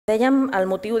dèiem, el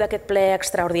motiu d'aquest ple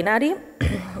extraordinari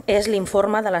és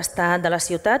l'informe de l'estat de la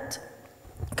ciutat,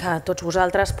 que tots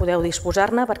vosaltres podeu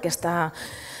disposar-ne perquè està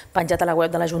penjat a la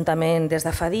web de l'Ajuntament des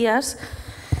de fa dies.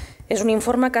 És un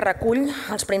informe que recull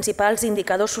els principals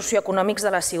indicadors socioeconòmics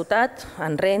de la ciutat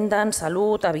en renda, en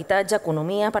salut, habitatge,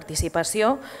 economia,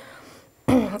 participació.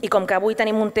 I com que avui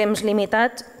tenim un temps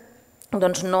limitat,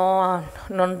 doncs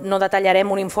no detallarem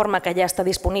un informe que ja està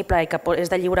disponible i que és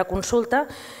de lliure consulta,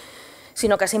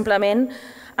 sinó que simplement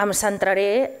em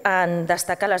centraré en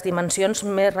destacar les dimensions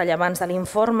més rellevants de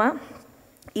l'informe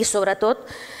i, sobretot,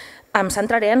 em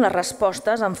centraré en les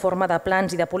respostes en forma de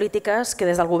plans i de polítiques que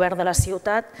des del govern de la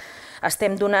ciutat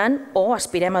estem donant o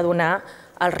aspirem a donar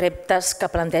als reptes que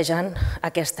plantegen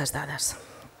aquestes dades.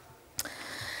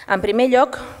 En primer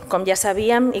lloc, com ja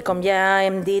sabíem i com ja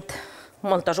hem dit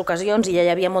moltes ocasions, i ja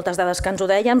hi havia moltes dades que ens ho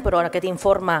deien, però aquest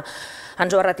informe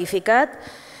ens ho ha ratificat,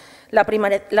 la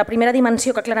primera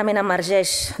dimensió que clarament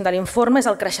emergeix de l'informe és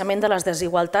el creixement de les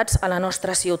desigualtats a la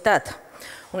nostra ciutat.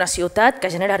 Una ciutat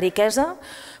que genera riquesa,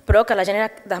 però que la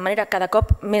genera de manera cada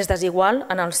cop més desigual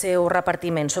en el seu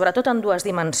repartiment, sobretot en dues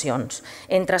dimensions,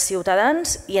 entre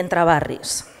ciutadans i entre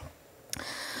barris.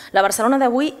 La Barcelona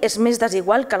d'avui és més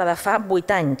desigual que la de fa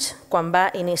 8 anys, quan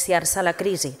va iniciar-se la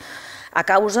crisi, a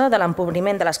causa de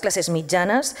l'empobriment de les classes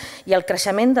mitjanes i el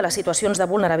creixement de les situacions de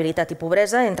vulnerabilitat i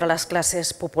pobresa entre les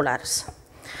classes populars.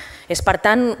 És, per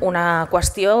tant, una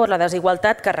qüestió, la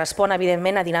desigualtat, que respon,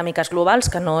 evidentment, a dinàmiques globals,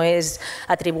 que no és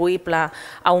atribuïble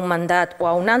a un mandat o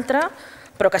a un altre,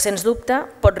 però que, sens dubte,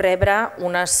 pot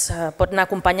anar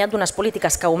acompanyat d'unes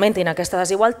polítiques que augmentin aquesta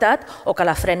desigualtat o que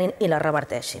la frenin i la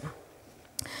reverteixin.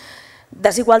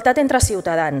 Desigualtat entre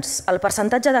ciutadans. El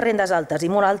percentatge de rendes altes i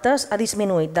molt altes ha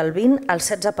disminuït del 20 al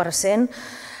 16%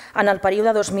 en el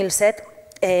període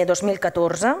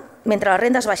 2007-2014, mentre les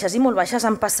rendes baixes i molt baixes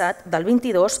han passat del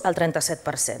 22 al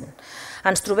 37%.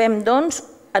 Ens trobem, doncs,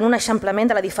 en un eixamplament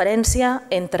de la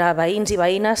diferència entre veïns i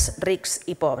veïnes rics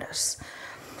i pobres.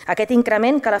 Aquest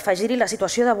increment cal afegir-hi la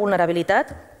situació de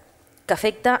vulnerabilitat que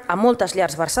afecta a moltes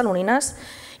llars barcelonines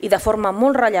i de forma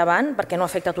molt rellevant, perquè no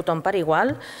afecta a tothom per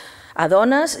igual, a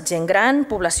dones, gent gran,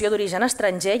 població d'origen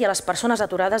estranger i a les persones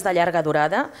aturades de llarga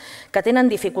durada que tenen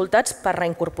dificultats per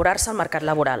reincorporar-se al mercat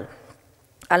laboral.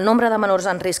 El nombre de menors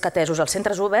en risc atesos als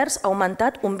centres oberts ha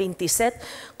augmentat un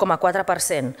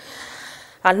 27,4%.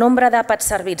 El nombre d'àpats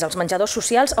servits als menjadors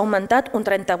socials ha augmentat un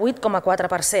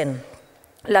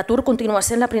 38,4%. L'atur continua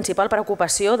sent la principal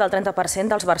preocupació del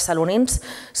 30% dels barcelonins,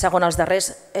 segons els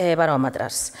darrers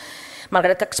baròmetres.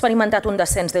 Malgrat que ha experimentat un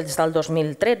descens des del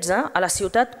 2013, a la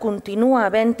ciutat continua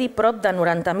havent-hi prop de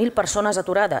 90.000 persones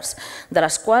aturades, de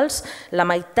les quals la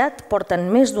meitat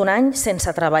porten més d'un any sense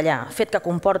treballar, fet que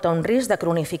comporta un risc de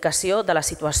cronificació de la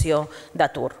situació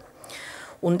d'atur.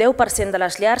 Un 10% de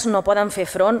les llars no poden fer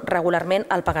front regularment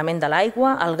al pagament de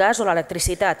l'aigua, el gas o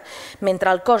l'electricitat,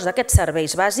 mentre el cost d'aquests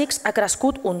serveis bàsics ha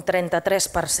crescut un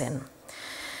 33%.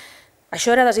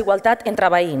 Això era desigualtat entre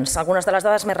veïns, algunes de les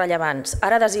dades més rellevants.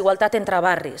 Ara desigualtat entre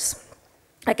barris.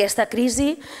 Aquesta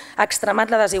crisi ha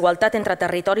extremat la desigualtat entre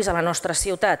territoris a la nostra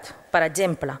ciutat. Per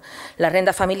exemple, la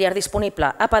renda familiar disponible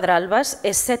a Pedralbes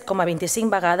és 7,25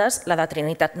 vegades la de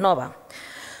Trinitat Nova.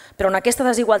 Però on aquesta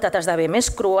desigualtat esdevé més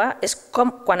crua és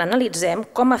quan analitzem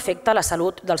com afecta la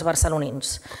salut dels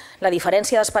barcelonins. La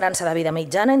diferència d'esperança de vida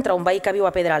mitjana entre un veí que viu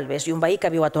a Pedralbes i un veí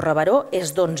que viu a Torrebaró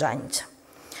és d'11 anys.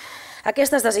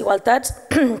 Aquestes desigualtats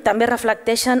també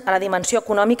reflecteixen a la dimensió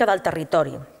econòmica del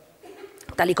territori,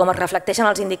 tal com es reflecteixen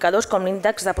els indicadors com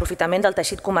l'índex d'aprofitament del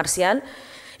teixit comercial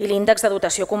i l'índex de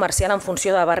dotació comercial en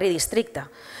funció de barri i districte.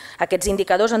 Aquests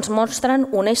indicadors ens mostren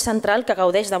un eix central que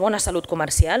gaudeix de bona salut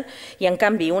comercial i, en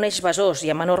canvi, un eix Besòs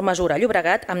i, en menor mesura,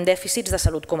 Llobregat, amb dèficits de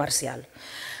salut comercial.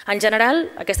 En general,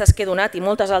 aquestes que he donat i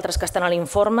moltes altres que estan a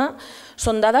l'informe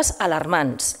són dades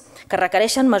alarmants, que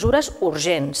requereixen mesures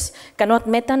urgents, que no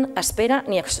admeten espera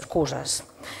ni excuses.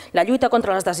 La lluita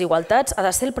contra les desigualtats ha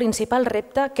de ser el principal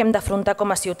repte que hem d'afrontar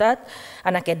com a ciutat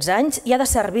en aquests anys i ha de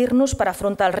servir-nos per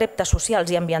afrontar els reptes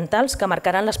socials i ambientals que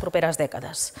marcaran les properes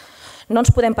dècades. No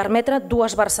ens podem permetre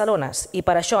dues Barcelones i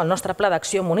per això el nostre pla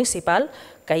d'acció municipal,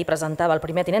 que ahir presentava el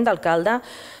primer tinent d'alcalde,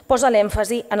 posa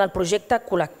l'èmfasi en el projecte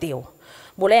col·lectiu.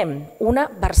 Volem una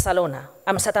Barcelona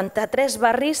amb 73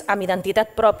 barris amb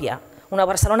identitat pròpia, una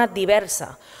Barcelona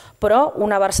diversa, però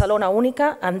una Barcelona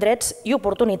única amb drets i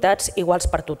oportunitats iguals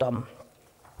per tothom.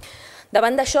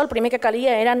 Davant d'això, el primer que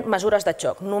calia eren mesures de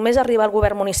xoc. Només arribar al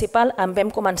govern municipal en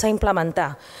vam començar a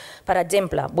implementar. Per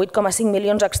exemple, 8,5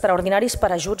 milions extraordinaris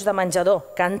per ajuts de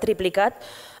menjador, que han triplicat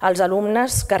els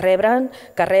alumnes que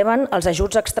reben els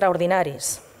ajuts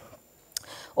extraordinaris.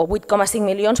 o 8,5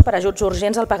 milions per ajuts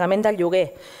urgents al pagament del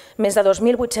lloguer, més de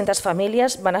 2.800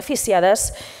 famílies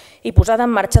beneficiades i posada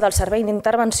en marxa del servei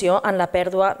d'intervenció en la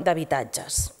pèrdua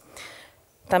d'habitatges.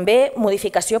 També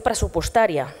modificació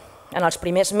pressupostària. En els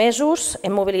primers mesos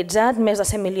hem mobilitzat més de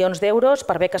 100 milions d'euros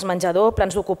per beques menjador,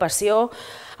 plans d'ocupació,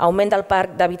 augment del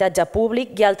parc d'habitatge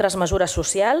públic i altres mesures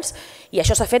socials, i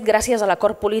això s'ha fet gràcies a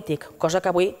l'acord polític, cosa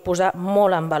que vull posar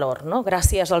molt en valor,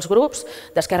 gràcies als grups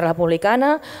d'Esquerra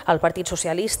Republicana, al Partit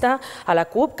Socialista, a la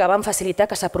CUP, que van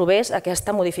facilitar que s'aprovés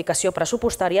aquesta modificació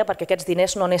pressupostària perquè aquests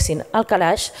diners no anessin al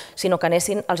calaix, sinó que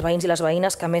anessin als veïns i les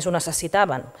veïnes que més ho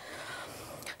necessitaven.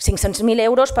 500.000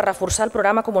 euros per reforçar el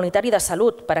programa comunitari de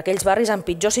salut per a aquells barris en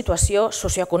pitjor situació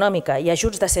socioeconòmica i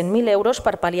ajuts de 100.000 euros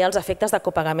per pal·liar els efectes de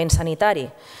copagament sanitari.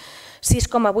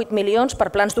 6,8 milions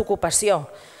per plans d'ocupació,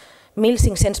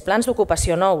 1.500 plans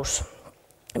d'ocupació nous.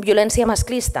 Violència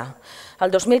masclista.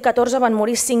 El 2014 van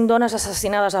morir 5 dones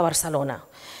assassinades a Barcelona.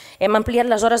 Hem ampliat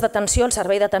les hores d'atenció al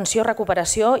servei d'atenció,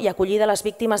 recuperació i acollida a les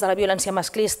víctimes de la violència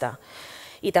masclista.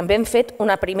 I també hem fet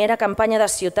una primera campanya de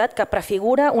ciutat que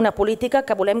prefigura una política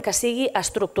que volem que sigui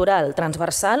estructural,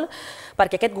 transversal,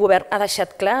 perquè aquest govern ha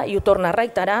deixat clar, i ho torna a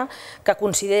reiterar, que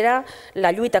considera la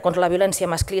lluita contra la violència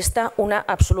masclista una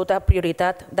absoluta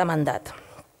prioritat de mandat.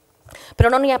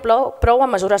 Però no n'hi ha prou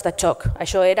amb mesures de xoc.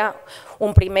 Això era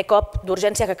un primer cop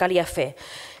d'urgència que calia fer.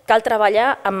 Cal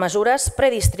treballar amb mesures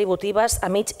predistributives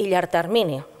a mig i llarg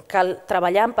termini. Cal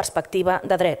treballar en perspectiva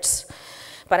de drets.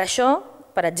 Per això,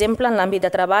 per exemple, en l'àmbit de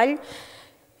treball,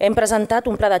 hem presentat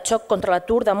un pla de xoc contra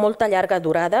l'atur de molta llarga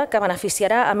durada que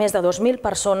beneficiarà a més de 2.000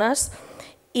 persones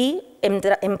i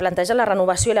hem plantejat la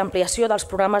renovació i l'ampliació dels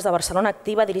programes de Barcelona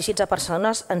Activa dirigits a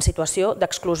persones en situació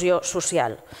d'exclusió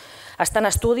social. Està en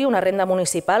estudi una renda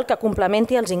municipal que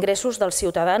complementi els ingressos dels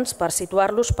ciutadans per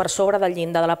situar-los per sobre del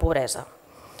llindar de la pobresa.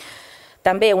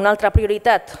 També una altra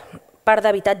prioritat, parc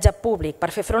d'habitatge públic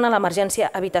per fer front a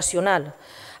l'emergència habitacional.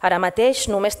 Ara mateix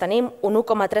només tenim un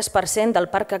 1,3%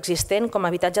 del parc existent com a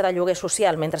habitatge de lloguer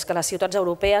social, mentre que a les ciutats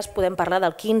europees podem parlar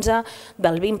del 15,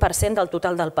 del 20% del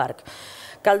total del parc.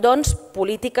 Cal, doncs,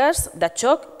 polítiques de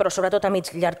xoc, però sobretot a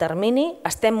mig i llarg termini.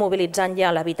 Estem mobilitzant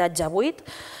ja l'habitatge buit.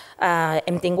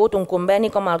 Hem tingut un conveni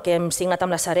com el que hem signat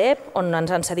amb la Sareb, on ens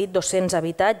han cedit 200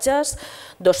 habitatges,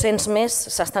 200 més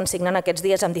s'estan signant aquests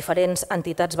dies amb diferents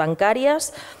entitats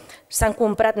bancàries. S'han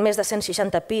comprat més de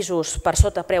 160 pisos per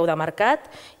sota preu de mercat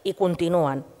i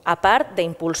continuen, a part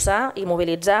d'impulsar i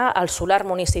mobilitzar el solar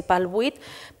municipal buit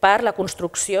per la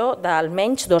construcció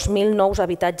d'almenys 2.000 nous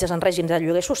habitatges en règim de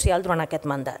lloguer social durant aquest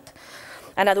mandat.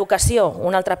 En educació,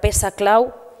 una altra peça clau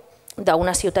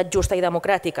d'una ciutat justa i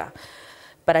democràtica.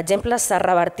 Per exemple, s'ha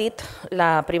revertit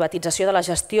la privatització de la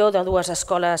gestió de 2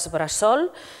 escoles bressol,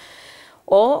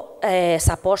 o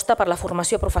s'aposta per la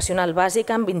formació professional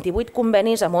bàsica amb 28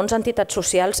 convenis amb 11 entitats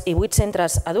socials i 8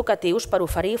 centres educatius per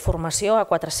oferir formació a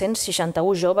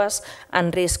 461 joves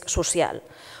en risc social.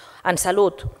 En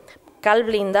salut, cal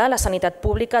blindar la sanitat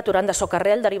pública aturant de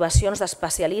socarrel derivacions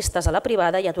d'especialistes a la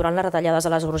privada i aturant les retallades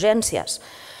a les urgències.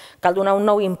 Cal donar un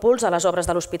nou impuls a les obres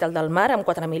de l'Hospital del Mar amb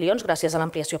 4 milions gràcies a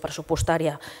l'ampliació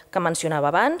pressupostària que mencionava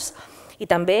abans, i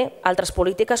també altres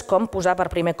polítiques com posar per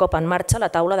primer cop en marxa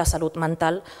la taula de salut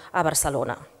mental a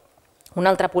Barcelona. Una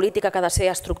altra política que ha de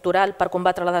ser estructural per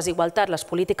combatre la desigualtat, les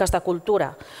polítiques de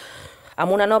cultura,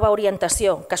 amb una nova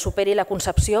orientació que superi la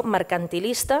concepció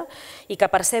mercantilista i que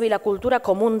percebi la cultura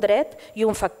com un dret i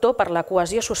un factor per la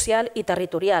cohesió social i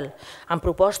territorial, amb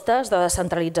propostes de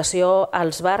descentralització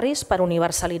als barris per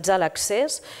universalitzar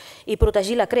l'accés i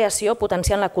protegir la creació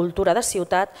potenciant la cultura de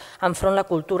ciutat enfront la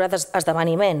cultura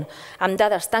d'esdeveniment, amb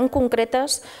dades tan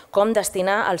concretes com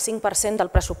destinar el 5% del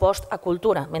pressupost a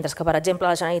cultura, mentre que, per exemple,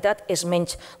 la Generalitat és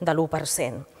menys de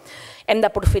l'1%. Hem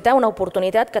d'aprofitar una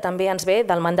oportunitat que també ens ve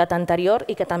del mandat anterior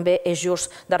i que també és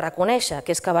just de reconèixer,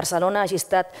 que és que Barcelona hagi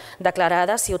estat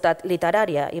declarada ciutat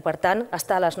literària i, per tant,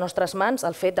 està a les nostres mans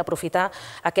el fet d'aprofitar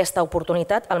aquesta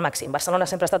oportunitat al màxim. Barcelona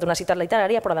sempre ha estat una ciutat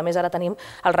literària, però a més ara tenim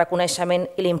el reconeixement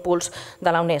i l'impuls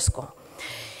de la UNESCO.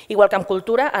 Igual que en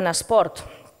cultura, en esport.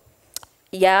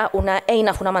 Hi ha una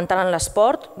eina fonamental en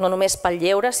l'esport, no només pel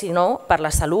lleure, sinó per la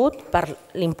salut, per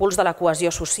l'impuls de la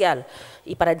cohesió social.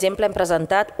 I, per exemple, hem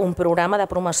presentat un programa de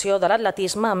promoció de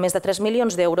l'atletisme amb més de 3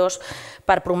 milions d'euros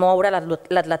per promoure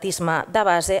l'atletisme de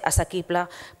base assequible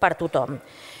per tothom.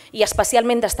 I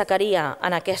especialment destacaria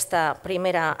en aquest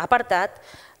primer apartat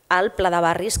el pla de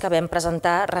barris que vam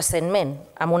presentar recentment,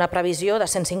 amb una previsió de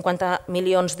 150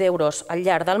 milions d'euros al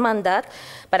llarg del mandat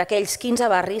per a aquells 15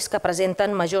 barris que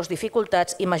presenten majors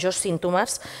dificultats i majors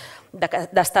símptomes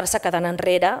d'estar-se quedant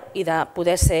enrere i de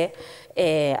poder ser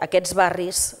aquests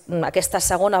barris, aquesta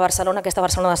segona Barcelona, aquesta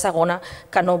Barcelona de segona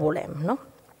que no volem.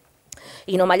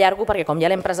 I no m'allargo perquè, com ja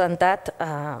l'hem presentat,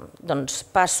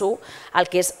 passo al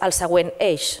que és el següent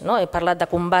eix. He parlat de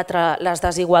combatre les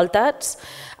desigualtats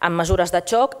amb mesures de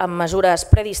xoc, amb mesures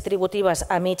predistributives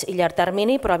a mig i llarg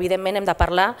termini, però evidentment hem de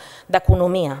parlar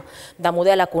d'economia, de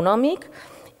model econòmic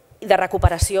i de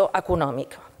recuperació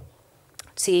econòmica.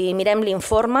 Si mirem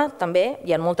l'informe, també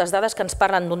hi ha moltes dades que ens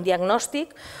parlen d'un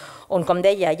diagnòstic on, com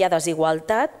deia, hi ha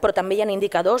desigualtat, però també hi ha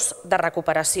indicadors de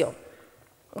recuperació.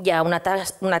 Hi ha una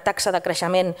taxa de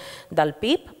creixement del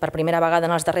PIB, per primera vegada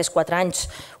en els darrers 4 anys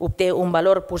obté un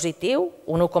valor positiu,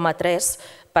 un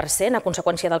 1,3%, a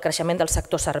conseqüència del creixement del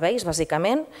sector serveis,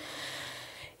 bàsicament.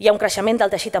 Hi ha un creixement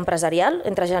del teixit empresarial.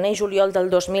 Entre gener i juliol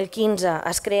del 2015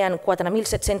 es creen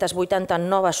 4.780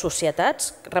 noves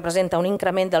societats, representa un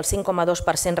increment del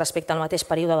 5,2% respecte al mateix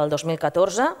període del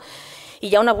 2014, i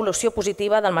hi ha una evolució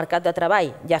positiva del mercat de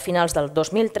treball, ja a finals del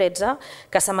 2013,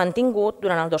 que s'ha mantingut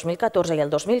durant el 2014 i el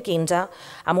 2015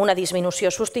 amb una disminució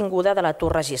sostinguda de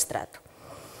l'atur registrat.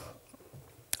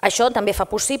 Això també fa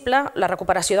possible la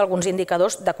recuperació d'alguns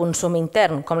indicadors de consum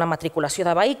intern, com la matriculació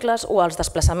de vehicles o els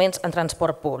desplaçaments en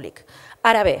transport públic.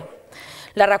 Ara bé,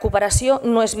 la recuperació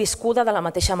no és viscuda de la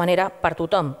mateixa manera per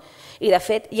tothom. I, de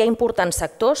fet, hi ha importants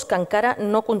sectors que encara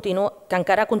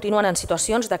continuen en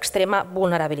situacions d'extrema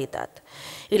vulnerabilitat.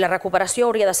 I la recuperació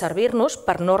hauria de servir-nos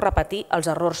per no repetir els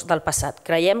errors del passat.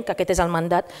 Creiem que aquest és el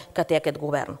mandat que té aquest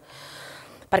govern.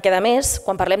 Perquè, a més,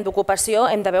 quan parlem d'ocupació,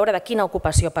 hem de veure de quina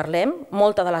ocupació parlem.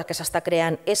 Molta de la que s'està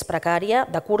creant és precària,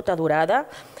 de curta durada,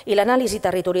 i l'anàlisi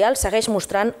territorial segueix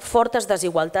mostrant fortes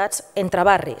desigualtats entre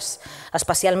barris,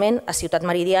 especialment a Ciutat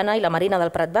Meridiana i la Marina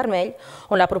del Prat Vermell,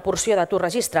 on la proporció d'atur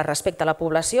registrat respecte a la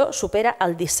població supera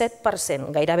el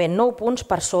 17%, gairebé 9 punts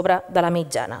per sobre de la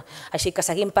mitjana. Així que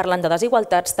seguim parlant de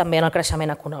desigualtats també en el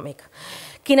creixement econòmic.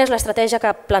 Quina és l'estratègia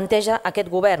que planteja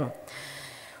aquest govern?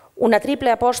 Una triple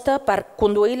aposta per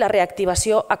conduir la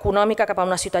reactivació econòmica cap a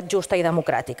una ciutat justa i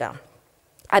democràtica,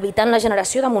 evitant la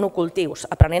generació de monocultius,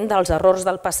 aprenent dels errors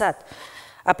del passat,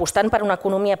 apostant per una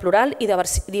economia plural i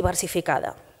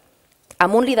diversificada,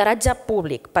 amb un lideratge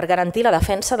públic per garantir la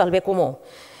defensa del bé comú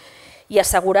i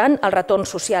assegurant el retorn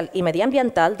social i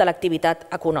mediambiental de l'activitat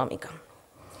econòmica.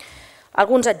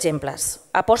 Alguns exemples.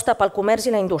 Aposta pel comerç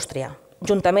i la indústria,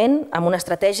 juntament amb una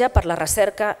estratègia per la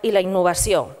recerca i la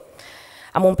innovació,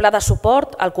 amb un pla de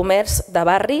suport al comerç de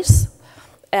barris,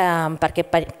 perquè,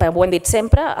 ho hem dit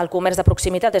sempre, el comerç de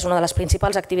proximitat és una de les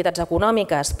principals activitats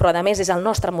econòmiques, però a més és el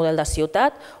nostre model de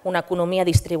ciutat, una economia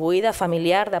distribuïda,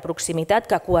 familiar, de proximitat,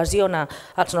 que cohesiona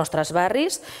els nostres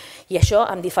barris, i això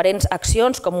amb diferents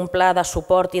accions, com un pla de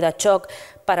suport i de xoc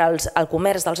per al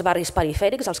comerç dels barris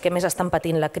perifèrics, els que més estan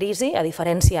patint la crisi, a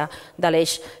diferència de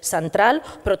l'eix central,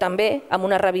 però també amb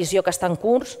una revisió que està en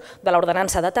curs de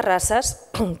l'ordenança de terrasses,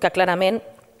 que clarament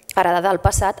heredada del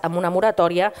passat amb una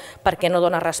moratòria perquè no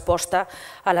dona resposta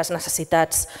a les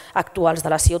necessitats actuals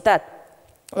de la ciutat.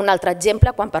 Un altre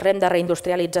exemple, quan parlem de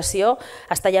reindustrialització,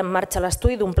 està ja en marxa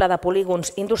l'estudi d'un pla de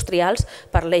polígons industrials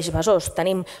per l'eix Besòs.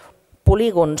 Tenim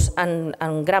polígons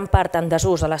en gran part en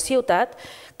desús a la ciutat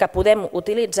que podem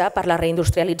utilitzar per la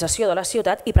reindustrialització de la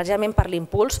ciutat i precisament per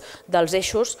l'impuls dels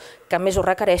eixos que més ho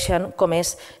requereixen, com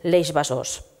és l'eix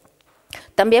Besòs.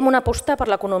 També hem una aposta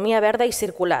per l'economia verda i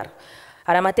circular.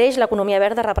 Ara mateix l'economia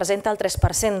verda representa el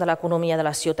 3% de l'economia de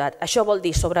la ciutat. Això vol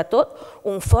dir, sobretot,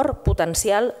 un fort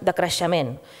potencial de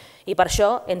creixement. I per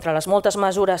això, entre les moltes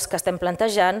mesures que estem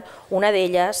plantejant, una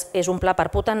d'elles és un pla per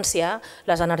potenciar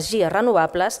les energies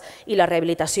renovables i la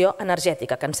rehabilitació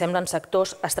energètica, que ens semblen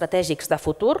sectors estratègics de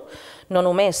futur, no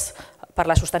només per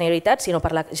la sostenibilitat, sinó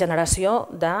per la generació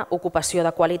d'ocupació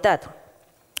de qualitat.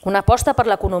 Una aposta per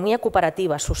l'economia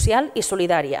cooperativa, social i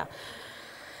solidària.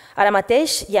 Ara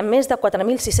mateix hi ha més de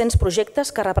 4.600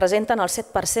 projectes que representen el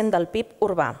 7% del PIB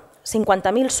urbà,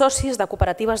 50.000 socis de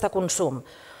cooperatives de consum.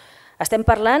 Estem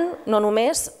parlant no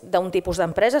només d'un tipus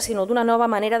d'empresa, sinó d'una nova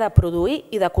manera de produir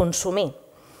i de consumir.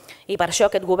 I per això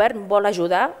aquest govern vol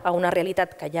ajudar a una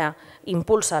realitat que ja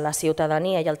impulsa la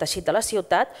ciutadania i el teixit de la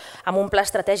ciutat amb un pla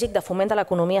estratègic de foment de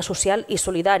l'economia social i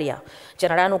solidària,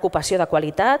 generant ocupació de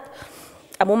qualitat,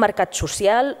 amb un mercat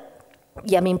social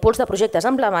i amb impuls de projectes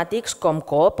emblemàtics com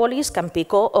Coòpolis,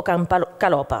 Campicó o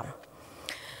Calopa.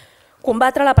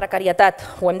 Combatre la precarietat,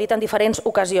 ho hem dit en diferents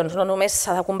ocasions, no només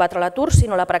s'ha de combatre l'atur,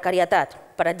 sinó la precarietat.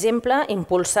 Per exemple,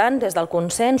 impulsant des del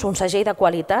consens un segell de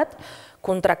qualitat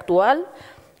contractual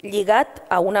lligat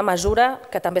a una mesura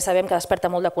que també sabem que desperta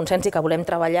molt de consens i que volem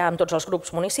treballar amb tots els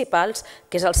grups municipals,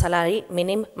 que és el salari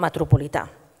mínim metropolità.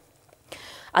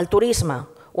 El turisme,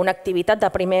 una activitat de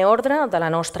primer ordre de la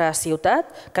nostra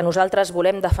ciutat que nosaltres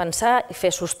volem defensar i fer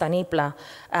sostenible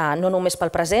no només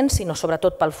pel present, sinó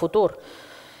sobretot pel futur.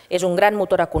 És un gran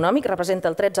motor econòmic,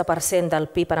 representa el 13% del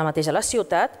PIB ara mateix a la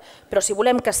ciutat, però si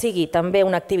volem que sigui també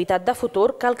una activitat de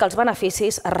futur, cal que els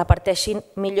beneficis es reparteixin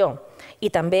millor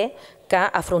i també que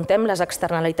afrontem les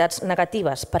externalitats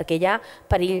negatives, perquè hi ha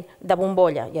perill de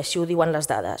bombolla, i així ho diuen les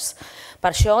dades. Per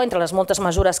això, entre les moltes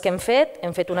mesures que hem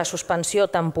fet una suspensió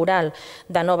temporal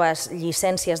de noves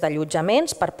llicències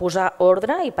d'allotjaments per posar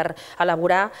ordre i per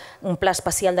elaborar un pla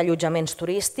especial d'allotjaments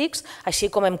turístics, així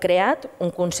com hem creat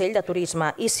un Consell de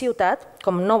Turisme i Ciutat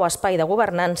com nou espai de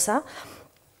governança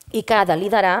i que ha de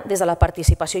liderar des de la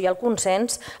participació i el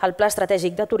consens el Pla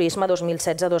Estratègic de Turisme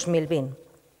 2016-2020.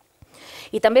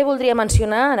 I també voldria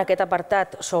mencionar en aquest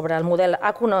apartat sobre el model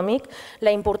econòmic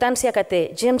la importància que té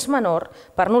gens menor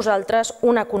per nosaltres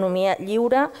una economia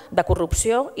lliure de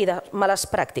corrupció i de males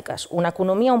pràctiques, una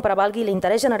economia on prevalgui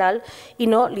l'interès general i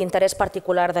no l'interès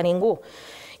particular de ningú.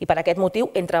 I per aquest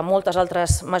motiu, entre moltes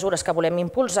altres mesures que volem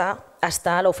impulsar,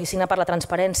 està l'Oficina per la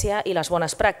Transparència i les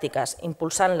Bones Pràctiques,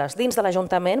 impulsant-les dins de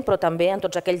l'Ajuntament, però també en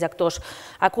tots aquells actors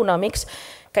econòmics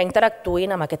que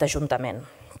interactuïn amb aquest Ajuntament.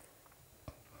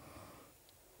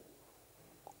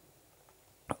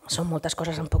 Són moltes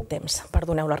coses en poc temps,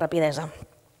 perdoneu la rapidesa.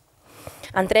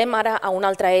 Entrem ara a un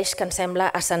altre eix que ens sembla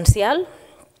essencial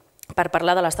per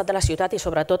parlar de l'estat de la ciutat i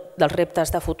sobretot dels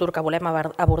reptes de futur que volem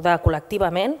abordar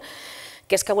col·lectivament,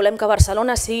 que és que volem que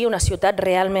Barcelona sigui una ciutat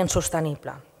realment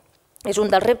sostenible. És un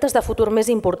dels reptes de futur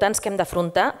més importants que hem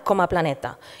d'afrontar com a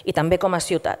planeta i també com a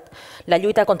ciutat, la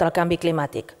lluita contra el canvi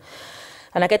climàtic.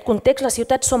 En aquest context, les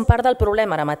ciutats són part del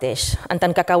problema ara mateix, en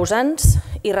tant que causants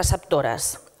i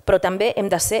receptores, però també hem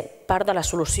de ser part de la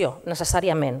solució,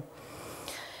 necessàriament.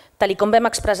 Tal com vam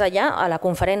expressar ja a la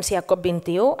conferència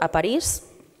COP21 a París,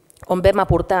 on vam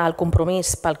aportar el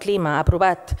compromís pel clima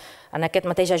aprovat en aquest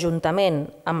mateix Ajuntament,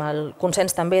 amb el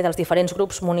consens també dels diferents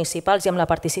grups municipals i amb la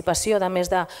participació de més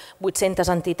de 800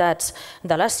 entitats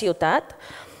de la ciutat,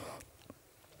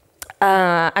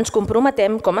 ens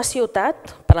comprometem com a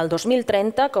ciutat per al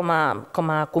 2030 com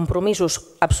a compromisos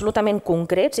absolutament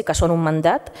concrets i que són un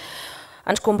mandat.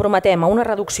 Ens comprometem a una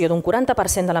reducció d'un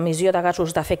 40% de l'emissió de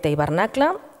gasos d'efecte hivernacle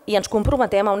i ens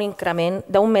comprometem a un increment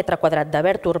d'1 metre quadrat de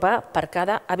verd urbà per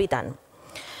cada habitant.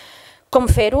 Com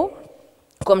fer-ho?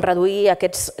 Com reduir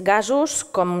aquests gasos,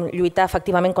 com lluitar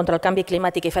efectivament contra el canvi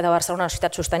climàtic i fer de Barcelona una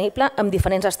ciutat sostenible amb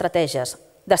diferents estratègies.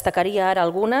 Destacaria ara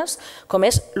algunes, com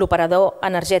és l'operador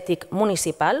energètic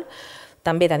municipal,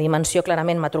 també de dimensió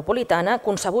clarament metropolitana,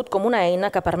 concebut com una eina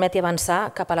que permeti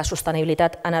avançar cap a la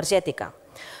sostenibilitat energètica,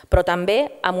 però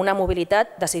també amb una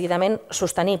mobilitat decididament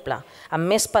sostenible, amb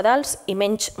més pedals i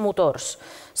menys motors.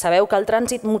 Sabeu que el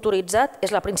trànsit motoritzat és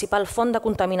la principal font de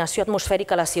contaminació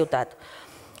atmosfèrica a la ciutat,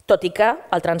 tot i que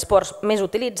el transport més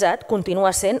utilitzat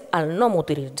continua sent el no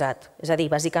motoritzat, és a dir,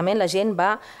 bàsicament la gent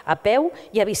va a peu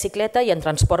i a bicicleta i en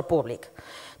transport públic.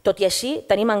 Tot i així,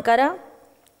 tenim encara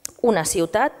una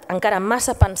ciutat encara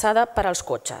massa pensada per als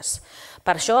cotxes.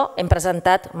 Per això hem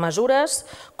presentat mesures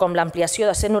com l'ampliació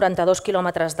de 192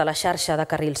 quilòmetres de la xarxa de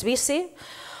carrils bici,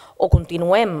 o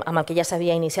continuem amb el que ja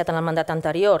s'havia iniciat en el mandat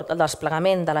anterior, el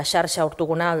desplegament de la xarxa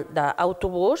ortogonal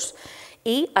d'autobús,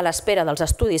 i a l'espera dels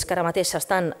estudis que ara mateix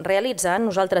s'estan realitzant,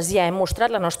 nosaltres ja hem mostrat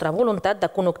la nostra voluntat de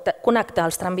connectar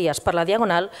els tramvies per la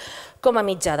Diagonal com a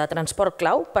mitjà de transport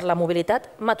clau per la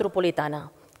mobilitat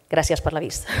metropolitana. Gràcies per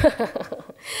l'avís.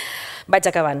 Vaig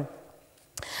acabant.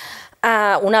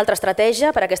 Una altra estratègia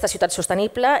per a aquesta ciutat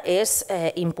sostenible és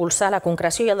impulsar la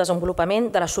concreció i el desenvolupament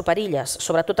de les superilles,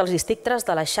 sobretot als districtes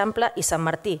de l'Eixample i Sant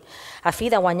Martí, a fi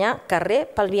de guanyar carrer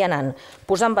pel vianant,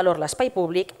 posar en valor l'espai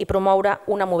públic i promoure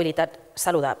una mobilitat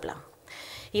saludable.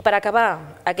 I per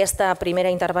acabar aquesta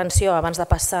primera intervenció, abans de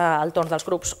passar al torn dels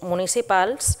grups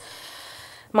municipals,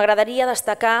 m'agradaria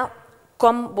destacar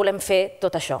com volem fer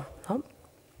tot això.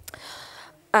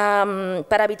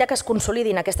 Per evitar que es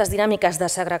consolidin aquestes dinàmiques de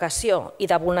segregació i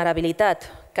de vulnerabilitat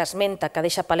que esmenta, que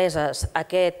deixa paleses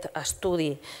aquest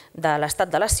estudi de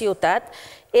l'estat de la ciutat,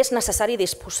 és necessari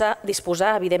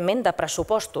disposar, evidentment, de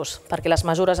pressupostos. Perquè les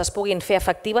mesures es puguin fer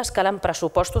efectives calen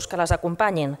pressupostos que les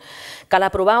acompanyin. Cal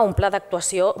aprovar un pla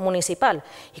d'actuació municipal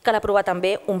i cal aprovar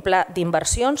també un pla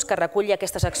d'inversions que reculli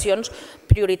aquestes accions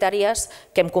prioritàries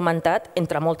que hem comentat,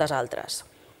 entre moltes altres.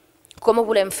 Com ho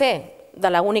volem fer? De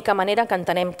l'única manera que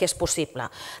entenem que és possible,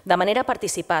 de manera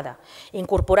participada,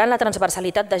 incorporant la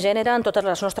transversalitat de gènere en totes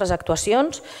les nostres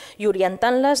actuacions i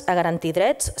orientant-les a garantir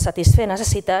drets, satisfer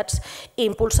necessitats i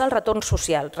impulsar el retorn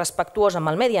social, respectuós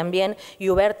amb el medi ambient i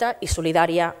oberta i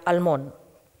solidària al món.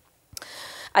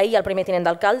 Ahir el primer tinent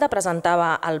d'alcalde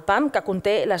presentava el PAM que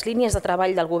conté les línies de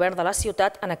treball del govern de la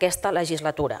ciutat en aquesta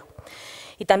legislatura.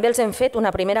 I també els hem fet una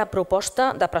primera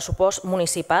proposta de pressupost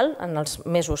municipal en els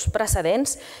mesos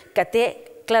precedents que té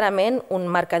clarament un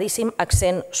marcadíssim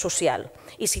accent social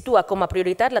i situa com a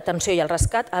prioritat l'atenció i el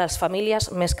rescat a les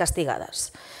famílies més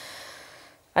castigades.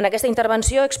 En aquesta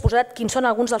intervenció he exposat quins són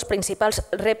alguns dels principals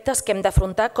reptes que hem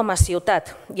d'afrontar com a ciutat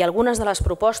i algunes de les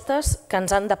propostes que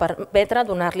ens han de permetre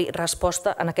donar-li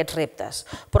resposta a aquests reptes.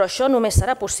 Però això només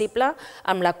serà possible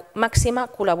amb la màxima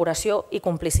col·laboració i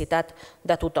complicitat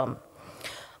de tothom.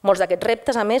 Molts d'aquests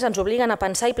reptes, a més, ens obliguen a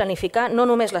pensar i planificar no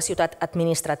només la ciutat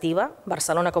administrativa,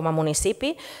 Barcelona com a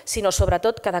municipi, sinó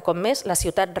sobretot cada cop més la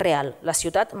ciutat real, la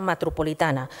ciutat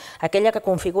metropolitana, aquella que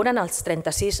configuren els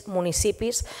 36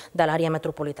 municipis de l'àrea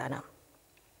metropolitana.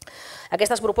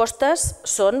 Aquestes propostes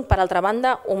són, per altra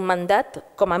banda, un mandat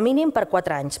com a mínim per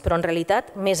 4 anys, però en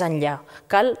realitat més enllà.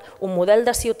 Cal un model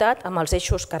de ciutat amb els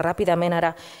eixos que ràpidament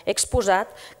ara he exposat,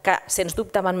 que sens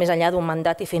dubte van més enllà d'un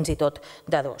mandat i fins i tot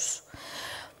de 2.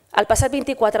 El passat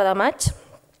 24 de maig,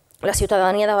 la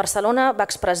ciutadania de Barcelona va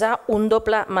expressar un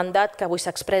doble mandat que avui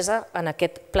s'expressa en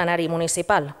aquest plenari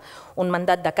municipal. Un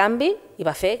mandat de canvi i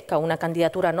va fer que una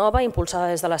candidatura nova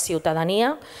impulsada des de la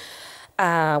ciutadania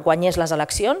guanyés les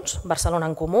eleccions, Barcelona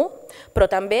en Comú, però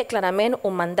també clarament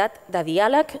un mandat de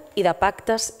diàleg i de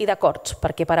pactes i d'acords,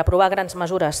 perquè per aprovar grans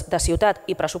mesures de ciutat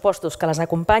i pressupostos que les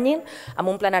acompanyin,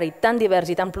 amb un plenari tan divers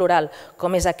i tan plural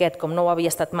com és aquest, com no ho havia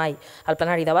estat mai el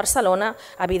plenari de Barcelona,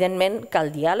 evidentment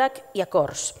cal diàleg i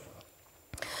acords.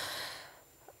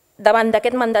 Davant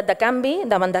d'aquest mandat de canvi,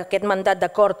 davant d'aquest mandat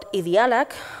d'acord i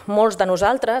diàleg, molts de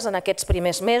nosaltres en aquests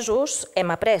primers mesos hem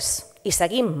après i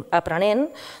seguim aprenent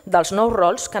dels nous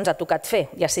rols que ens ha tocat fer,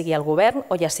 ja sigui al govern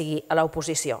o ja sigui a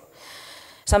l'oposició.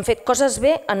 S'han fet coses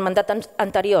bé en mandats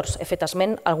anteriors, he fet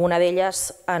esment alguna d'elles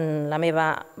en la meva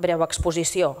breu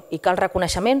exposició i cal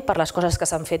reconeixement per les coses que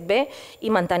s'han fet bé i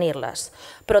mantenir-les.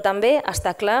 Però també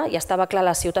està clar, i estava clar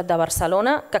a la ciutat de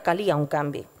Barcelona, que calia un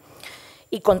canvi.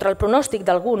 I contra el pronòstic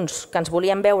d'alguns que ens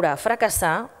volien veure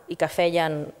fracassar i que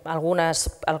feien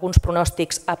alguns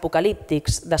pronòstics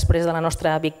apocalíptics després de la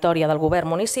nostra victòria del govern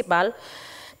municipal,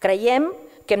 creiem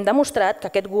que hem demostrat que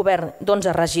aquest govern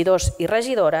d'11 regidors i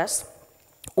regidores,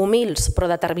 humils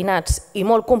però determinats i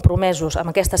molt compromesos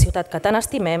amb aquesta ciutat que tant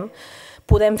estimem,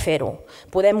 podem fer-ho,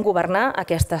 podem governar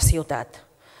aquesta ciutat.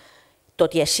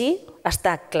 Tot i així,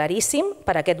 està claríssim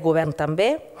per a aquest govern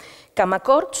també que amb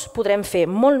acords podrem fer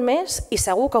molt més i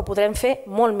segur que ho podrem fer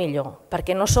molt millor,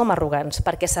 perquè no som arrogants,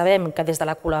 perquè sabem que des de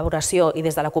la col·laboració i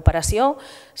des de la cooperació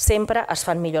sempre es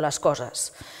fan millor les coses.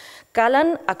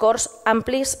 Calen acords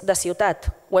amplis de ciutat,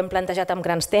 ho hem plantejat amb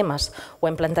grans temes, ho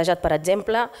hem plantejat, per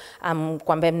exemple,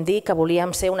 quan vam dir que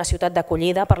volíem ser una ciutat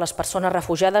d'acollida per les persones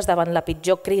refugiades davant la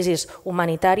pitjor crisi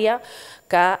humanitària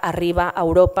que arriba a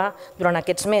Europa durant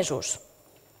aquests mesos.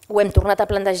 Ho hem tornat a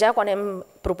plantejar quan hem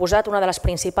proposat una de les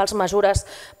principals mesures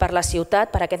per a la ciutat,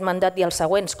 per a aquest mandat i els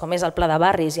següents, com és el pla de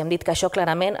barris, i hem dit que això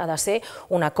clarament ha de ser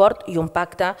un acord i un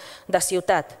pacte de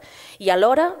ciutat. I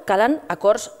alhora calen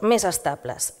acords més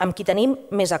estables, amb qui tenim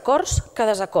més acords que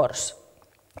desacords.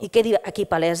 I quedi aquí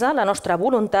palesa la nostra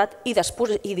voluntat i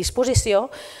disposició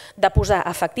de posar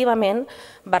efectivament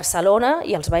Barcelona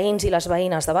i els veïns i les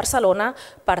veïnes de Barcelona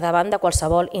per davant de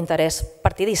qualsevol interès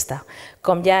partidista.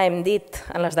 Com ja hem dit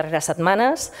en les darreres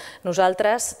setmanes,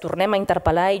 nosaltres tornem a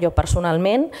interpel·lar, i jo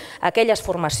personalment, aquelles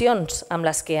formacions amb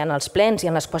les que en els plens i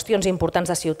en les qüestions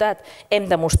importants de ciutat hem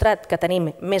demostrat que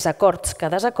tenim més acords que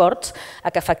desacords,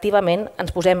 a que efectivament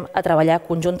ens posem a treballar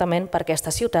conjuntament per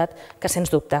aquesta ciutat que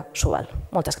sens dubte s'ho val.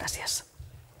 Moltes gràcies.